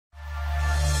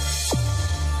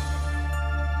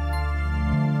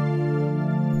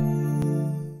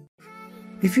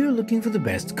If you're looking for the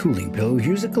best cooling pillow,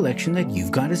 here's a collection that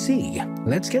you've got to see.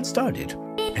 Let's get started.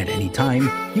 At any time,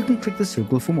 you can click the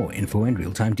circle for more info and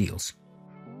real-time deals.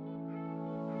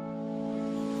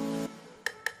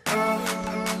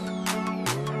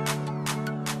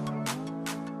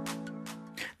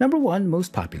 Number 1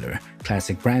 most popular,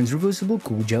 Classic Brand's reversible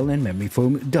cool gel and memory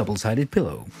foam double-sided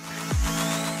pillow.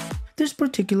 This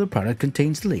particular product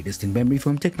contains the latest in memory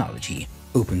foam technology,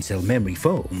 open cell memory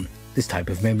foam. This type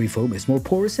of memory foam is more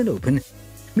porous and open,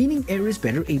 meaning air is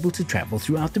better able to travel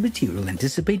throughout the material and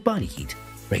dissipate body heat,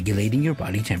 regulating your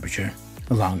body temperature.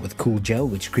 Along with cool gel,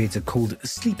 which creates a cold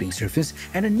sleeping surface,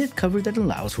 and a knit cover that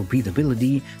allows for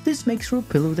breathability, this makes for a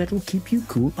pillow that will keep you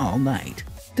cool all night.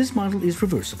 This model is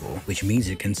reversible, which means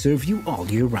it can serve you all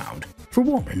year round. For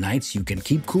warmer nights, you can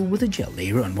keep cool with a gel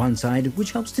layer on one side,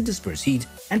 which helps to disperse heat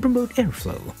and promote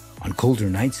airflow. On colder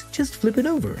nights, just flip it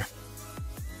over.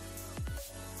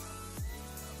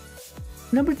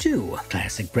 Number 2.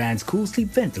 Classic Brand's Cool Sleep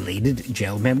Ventilated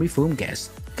Gel Memory Foam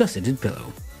Gusseted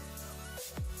Pillow.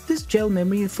 This gel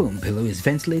memory foam pillow is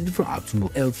ventilated for optimal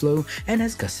airflow and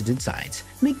has gusseted sides,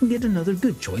 making it another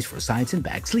good choice for sides and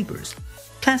back sleepers.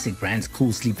 Classic Brand's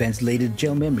Cool Sleep Ventilated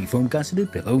Gel Memory Foam Gusseted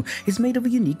Pillow is made of a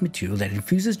unique material that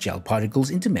infuses gel particles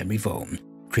into memory foam,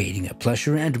 creating a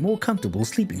plusher and more comfortable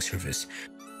sleeping surface.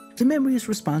 The memory is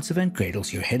responsive and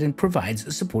cradles your head and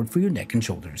provides support for your neck and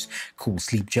shoulders. Cool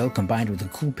Sleep Gel combined with a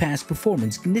Cool Pass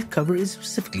Performance knit cover is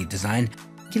specifically designed to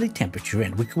regulate temperature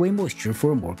and wick away moisture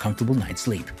for a more comfortable night's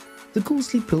sleep. The Cool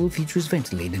Sleep pillow features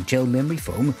ventilated gel memory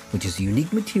foam, which is a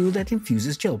unique material that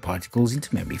infuses gel particles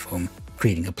into memory foam,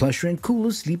 creating a plusher and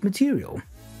cooler sleep material.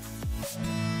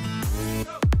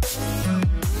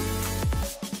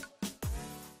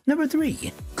 Number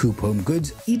 3. Coop Home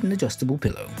Goods Eden Adjustable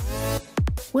Pillow.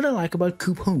 What I like about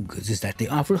Coop Home Goods is that they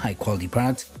offer high-quality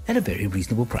products at a very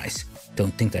reasonable price.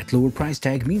 Don't think that lower price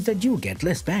tag means that you'll get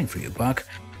less bang for your buck.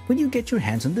 When you get your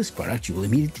hands on this product, you will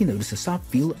immediately notice the soft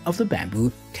feel of the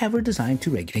bamboo cover designed to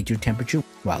regulate your temperature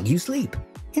while you sleep.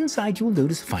 Inside, you will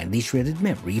notice finely shredded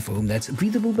memory foam that's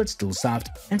breathable but still soft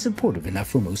and supportive enough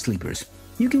for most sleepers.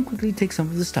 You can quickly take some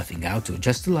of the stuffing out to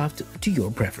adjust the loft to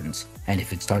your preference. And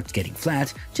if it starts getting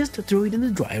flat, just throw it in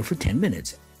the dryer for 10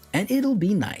 minutes, and it'll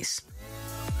be nice.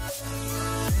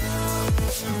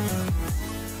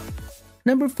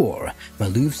 Number 4.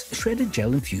 Maloof's Shredded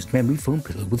Gel Infused Memory Foam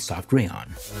Pillow with Soft Rayon.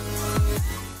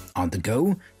 On the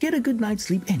go, get a good night's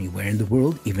sleep anywhere in the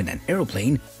world, even an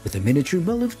aeroplane, with a miniature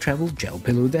Maloof travel gel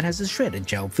pillow that has a shredded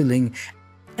gel filling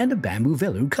and a bamboo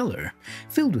velour color.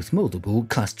 Filled with multiple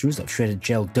clusters of shredded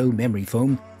gel dough memory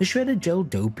foam, the shredded gel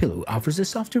dough pillow offers a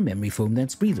softer memory foam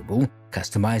that's breathable,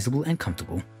 customizable, and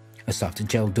comfortable. A soft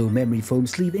gel dough memory foam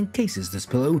sleeve encases this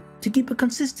pillow to keep a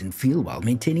consistent feel while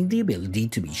maintaining the ability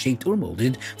to be shaped or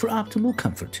molded for optimal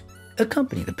comfort.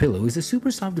 Accompanying the pillow is a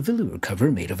super soft velour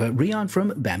cover made of a rayon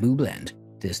from Bamboo Blend.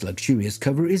 This luxurious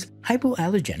cover is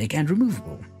hypoallergenic and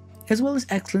removable, as well as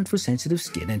excellent for sensitive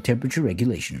skin and temperature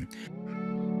regulation.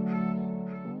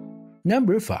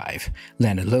 Number 5.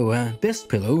 Lanaloa Best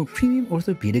Pillow Premium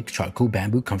Orthopedic Charcoal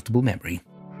Bamboo Comfortable Memory.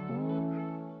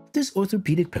 This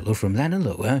orthopedic pillow from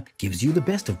Lanaloa gives you the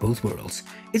best of both worlds.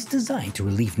 It's designed to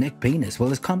relieve neck pain as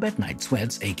well as combat night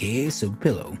sweats, aka a soaked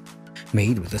pillow.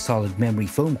 Made with a solid memory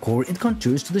foam core, it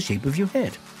contours to the shape of your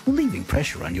head, relieving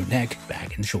pressure on your neck,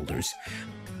 back, and shoulders.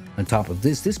 On top of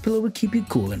this pillow will keep you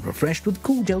cool and refreshed with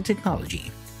cool gel technology.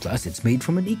 Plus, it's made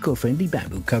from an eco-friendly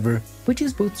bamboo cover, which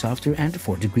is both softer and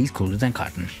 4 degrees cooler than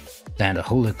cotton.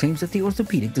 Lanaloa claims that the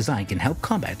orthopedic design can help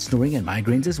combat snoring and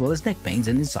migraines as well as neck pains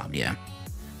and insomnia.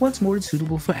 What's more, it's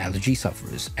suitable for allergy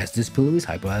sufferers, as this pillow is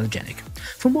hypoallergenic.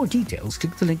 For more details,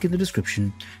 click the link in the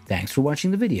description. Thanks for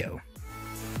watching the video.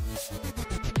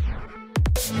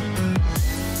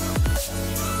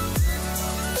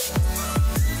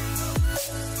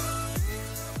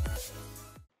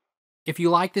 If you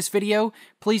like this video,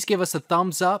 please give us a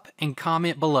thumbs up and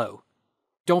comment below.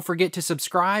 Don't forget to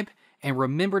subscribe and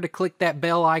remember to click that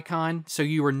bell icon so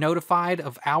you are notified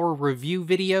of our review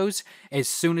videos as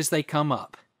soon as they come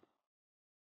up.